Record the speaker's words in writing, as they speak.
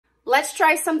Let's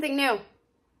try something new.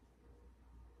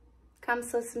 Come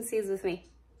sow some seeds with me.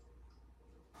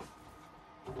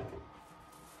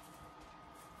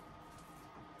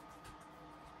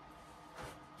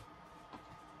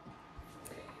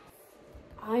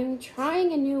 I'm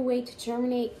trying a new way to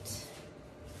germinate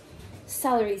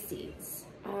celery seeds.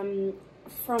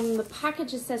 From the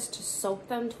package, it says to soak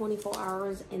them 24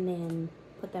 hours and then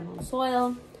put them on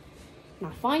soil. And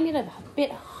I find it a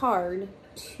bit hard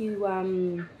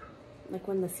to, like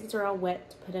when the seeds are all wet,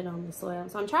 to put it on the soil.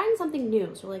 So I'm trying something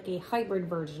new, so like a hybrid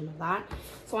version of that.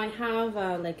 So I have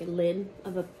like a lid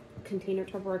of a container,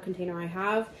 Tupperware container I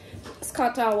have.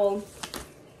 Scott towel,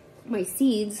 my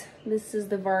seeds. This is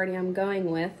the variety I'm going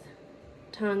with,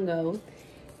 Tango,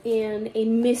 and a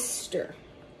mister.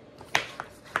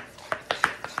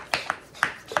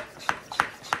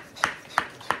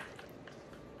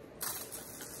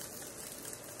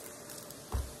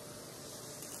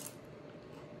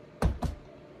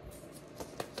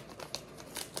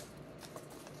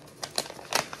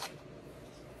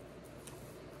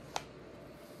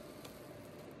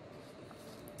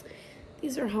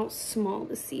 These are how small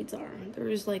the seeds are.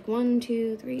 There's like 1,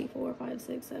 2, 3, 4, 5,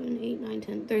 6, 7, 8, 9,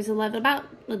 10. There's 11, about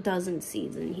a dozen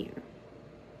seeds in here.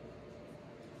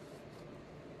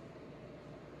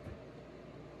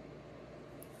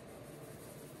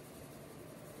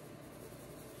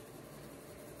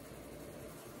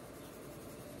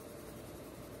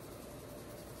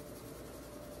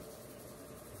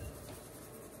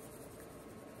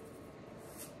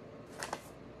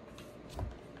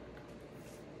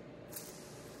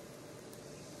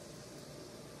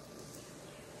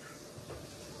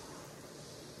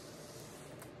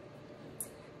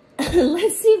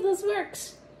 Let's see if this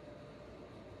works.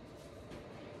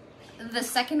 The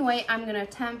second way I'm going to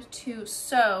attempt to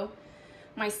sow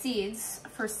my seeds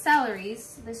for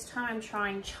celeries, this time I'm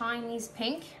trying Chinese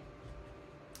pink.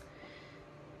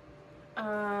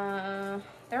 They're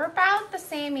about the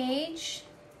same age.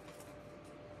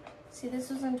 See, this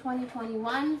was in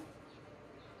 2021.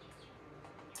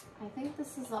 I think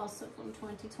this is also from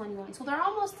 2021. So they're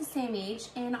almost the same age,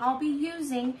 and I'll be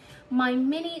using my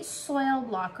mini soil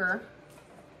blocker,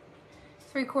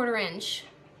 3/4 inch,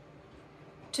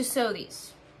 to sow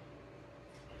these.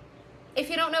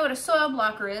 If you don't know what a soil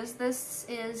blocker is, this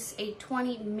is a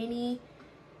 20 mini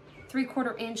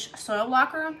 3/4 inch soil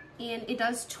blocker, and it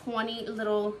does 20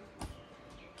 little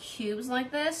cubes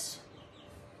like this.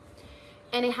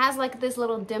 And it has like this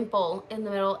little dimple in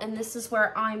the middle, and this is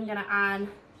where I'm gonna add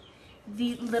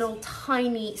the little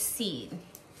tiny seed.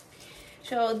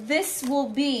 So this will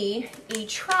be a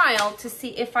trial to see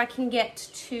if I can get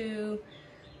to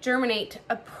germinate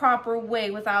a proper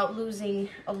way without losing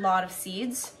a lot of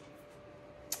seeds.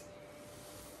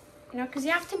 You know, because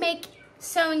you have to make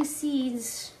sowing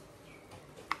seeds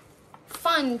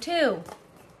fun too.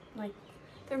 Like,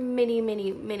 they're mini,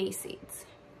 mini, mini seeds.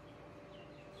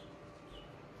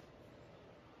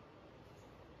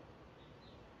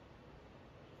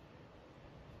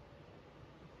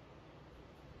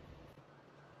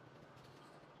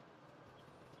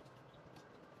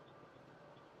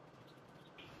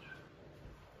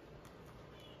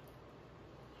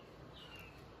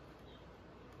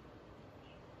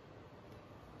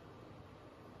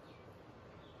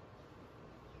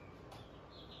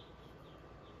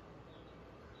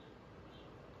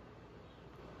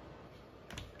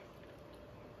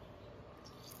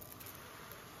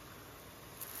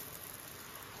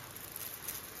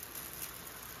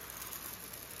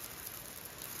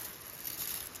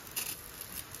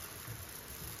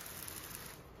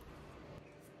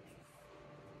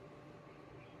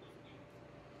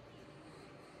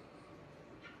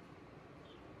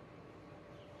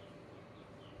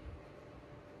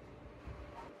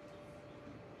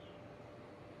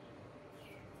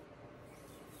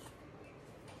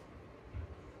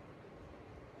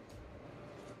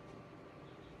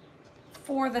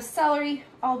 For the celery,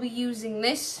 I'll be using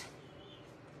this.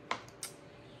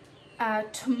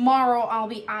 Tomorrow I'll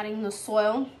be adding the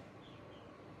soil.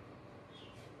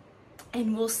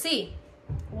 And we'll see.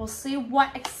 We'll see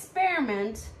what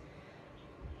experiment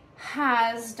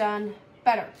has done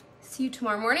better. See you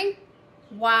tomorrow morning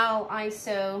while I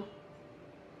sow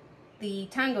the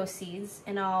Tango seeds,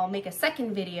 and I'll make a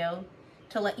second video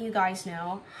to let you guys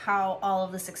know how all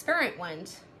of this experiment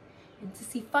went and to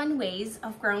see fun ways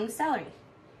of growing celery.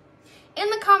 In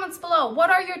the comments below, what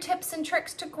are your tips and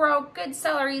tricks to grow good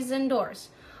celeries indoors?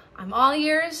 I'm all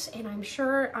ears, and I'm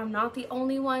sure I'm not the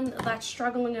only one that's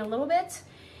struggling a little bit.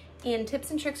 And tips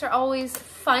and tricks are always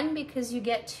fun because you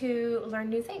get to learn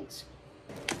new things.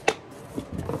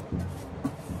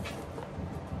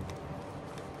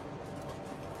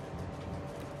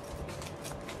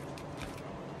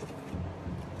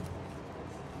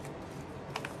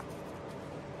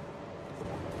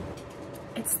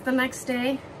 it's the next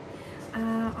day.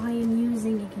 I am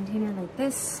using a container like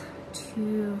this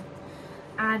to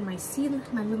add my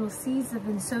little seeds have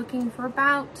been soaking for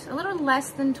about a little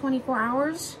less than 24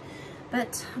 hours,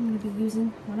 but I'm going to be using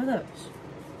one of those.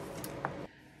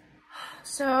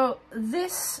 So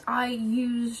this, I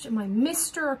used my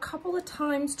mister a couple of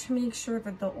times to make sure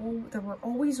that they were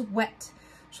always wet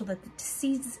so that the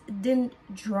seeds didn't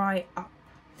dry up.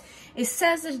 It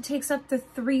says that it takes up to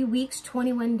 3 weeks,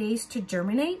 21 days to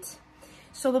germinate.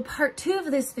 So the part 2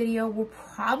 of this video will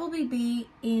probably be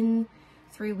in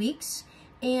 3 weeks,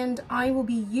 and I will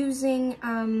be using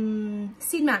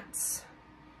seed mats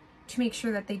to make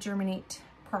sure that they germinate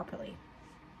properly.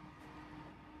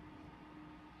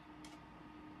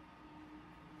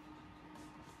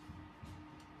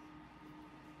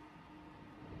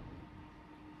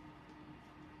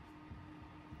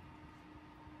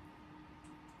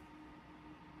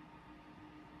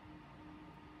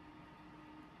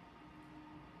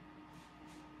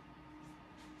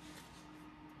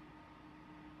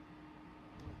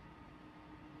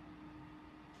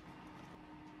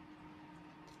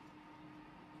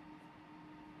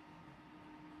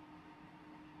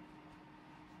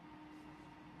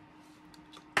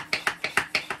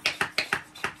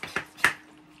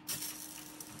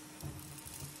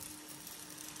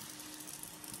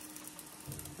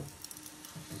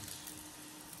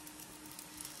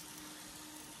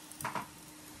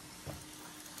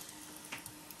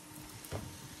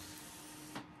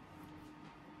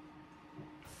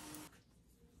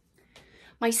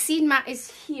 My seed mat is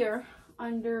here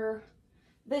under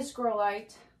this grow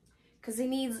light because it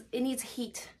needs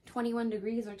heat, 21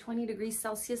 degrees or 20 degrees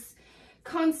Celsius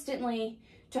constantly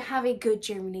to have a good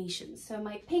germination. So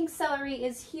my pink celery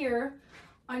is here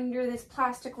under this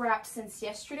plastic wrap since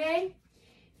yesterday.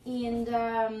 And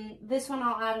this one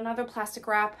I'll add another plastic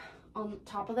wrap on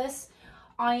top of this.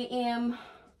 I am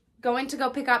going to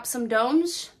go pick up some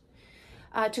domes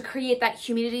to create that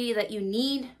humidity that you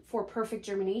need for perfect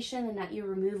germination and that you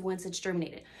remove once it's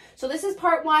germinated. So this is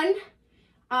part 1.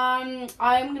 I'm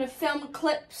gonna film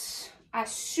clips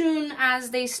as soon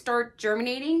as they start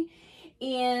germinating,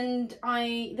 and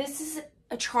this is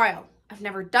a trial. I've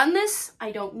never done this,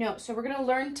 I don't know. So we're gonna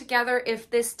learn together if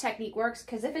this technique works,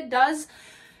 because if it does,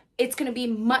 it's gonna be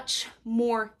much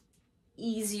more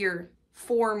easier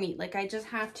for me. Like, I just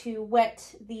have to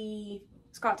wet the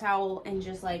Scott towel and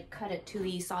just like cut it to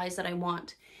the size that I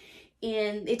want.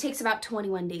 And it takes about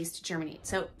 21 days to germinate.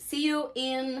 So see you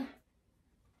in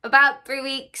about 3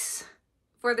 weeks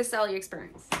for the celery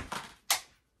experience.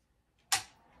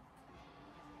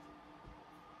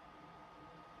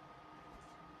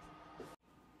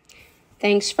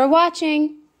 Thanks for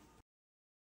watching.